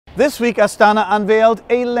This week, Astana unveiled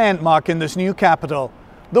a landmark in this new capital,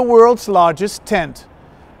 the world's largest tent.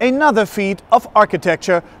 Another feat of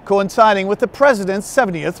architecture coinciding with the president's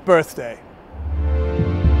 70th birthday.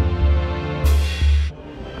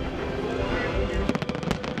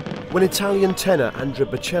 When Italian tenor Andrea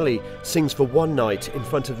Bocelli sings for one night in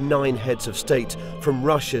front of 9 heads of state from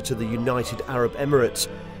Russia to the United Arab Emirates,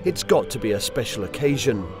 it's got to be a special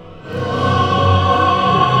occasion.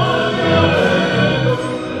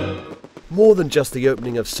 More than just the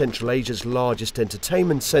opening of Central Asia's largest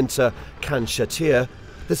entertainment centre, Khan Shatyr,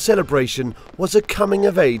 the celebration was a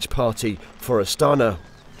coming-of-age party for Astana.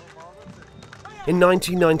 In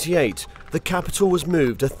 1998, the capital was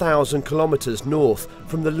moved 1,000 kilometres north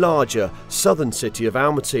from the larger southern city of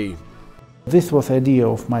Almaty. This was the idea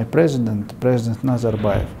of my President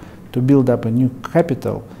Nazarbayev, to build up a new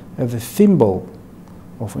capital as a symbol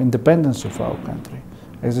of independence of our country,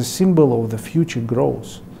 as a symbol of the future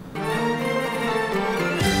growth.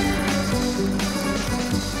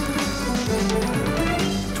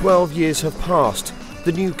 "12 years have passed.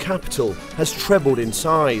 The new capital has trebled in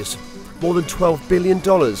size. More than $12 billion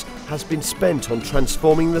has been spent on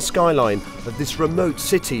transforming the skyline of this remote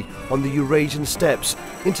city on the Eurasian steppes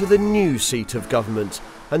into the new seat of government,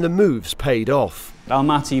 and the move's paid off."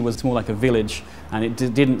 Almaty was more like a village, and it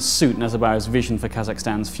didn't suit Nazarbayev's vision for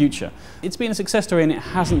Kazakhstan's future. It's been a success story, and it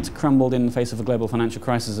hasn't crumbled in the face of a global financial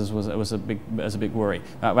crisis as was a big worry.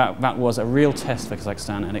 That was a real test for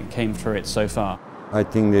Kazakhstan, and it came through it so far. I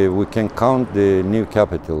think that we can count the new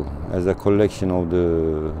capital as a collection of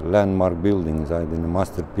the landmark buildings, a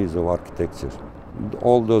masterpiece of architecture.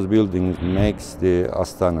 All those buildings makes the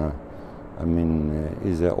Astana,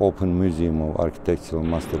 is an open museum of architectural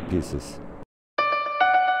masterpieces.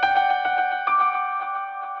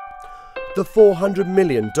 The $400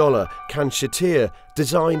 million Khan Shatyr,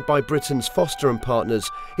 designed by Britain's Foster and Partners,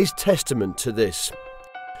 is testament to this.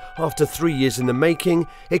 After 3 years in the making,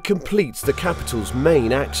 it completes the capital's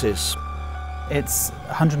main axis. It's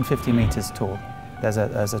 150 metres tall. There's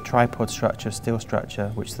a tripod structure, steel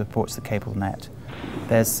structure, which supports the cable net.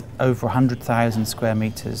 There's over 100,000 square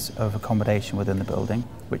metres of accommodation within the building,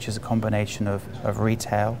 which is a combination of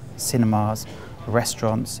retail, cinemas,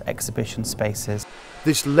 restaurants, exhibition spaces.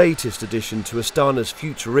 This latest addition to Astana's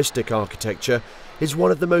futuristic architecture is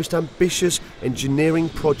one of the most ambitious engineering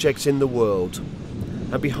projects in the world.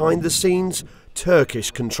 And behind the scenes,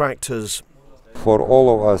 Turkish contractors. For all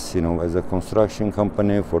of us, as a construction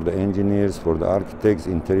company, for the engineers, for the architects,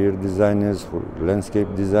 interior designers, for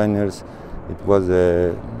landscape designers, it was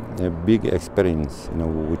a big experience,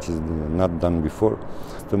 which is not done before.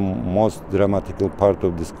 The most dramatical part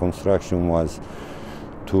of this construction was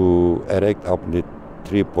to erect up the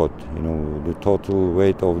tripod. The total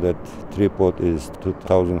weight of that tripod is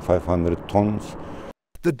 2,500 tons.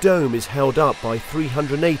 The dome is held up by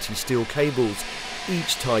 380 steel cables,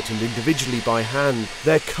 each tightened individually by hand.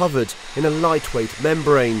 They're covered in a lightweight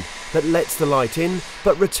membrane that lets the light in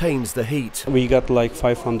but retains the heat. We got like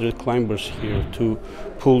 500 climbers here to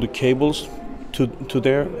pull the cables to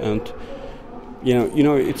there, and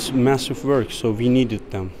it's massive work, so we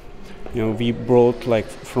needed them. We brought like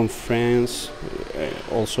from France,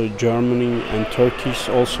 also Germany and Turkish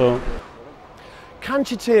also. Khan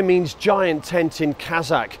Shatyr means giant tent in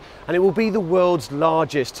Kazakh, and it will be the world's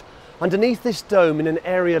largest. Underneath this dome, in an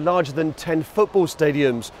area larger than 10 football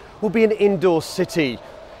stadiums, will be an indoor city.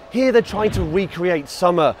 Here they're trying to recreate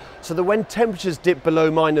summer, so that when temperatures dip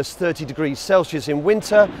below minus 30 degrees Celsius in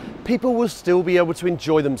winter, people will still be able to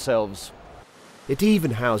enjoy themselves. It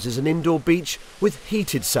even houses an indoor beach with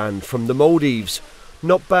heated sand from the Maldives.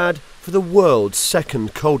 Not bad for the world's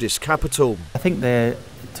second coldest capital. I think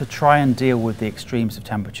to try and deal with the extremes of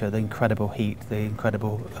temperature, the incredible heat, the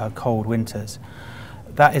incredible cold winters,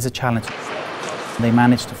 that is a challenge. They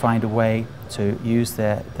managed to find a way to use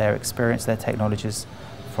their experience, their technologies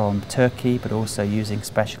from Turkey, but also using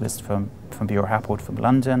specialists from Bureau Happold from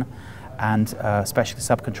London and specialist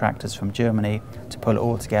subcontractors from Germany to pull it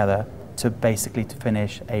all together to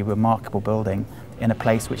finish a remarkable building in a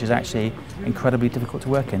place which is actually incredibly difficult to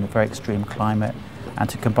work in, a very extreme climate, and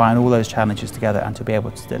to combine all those challenges together and to be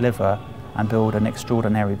able to deliver and build an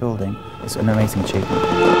extraordinary building is an amazing achievement.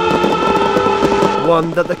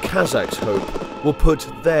 One that the Kazakhs hope will put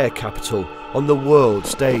their capital on the world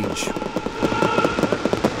stage.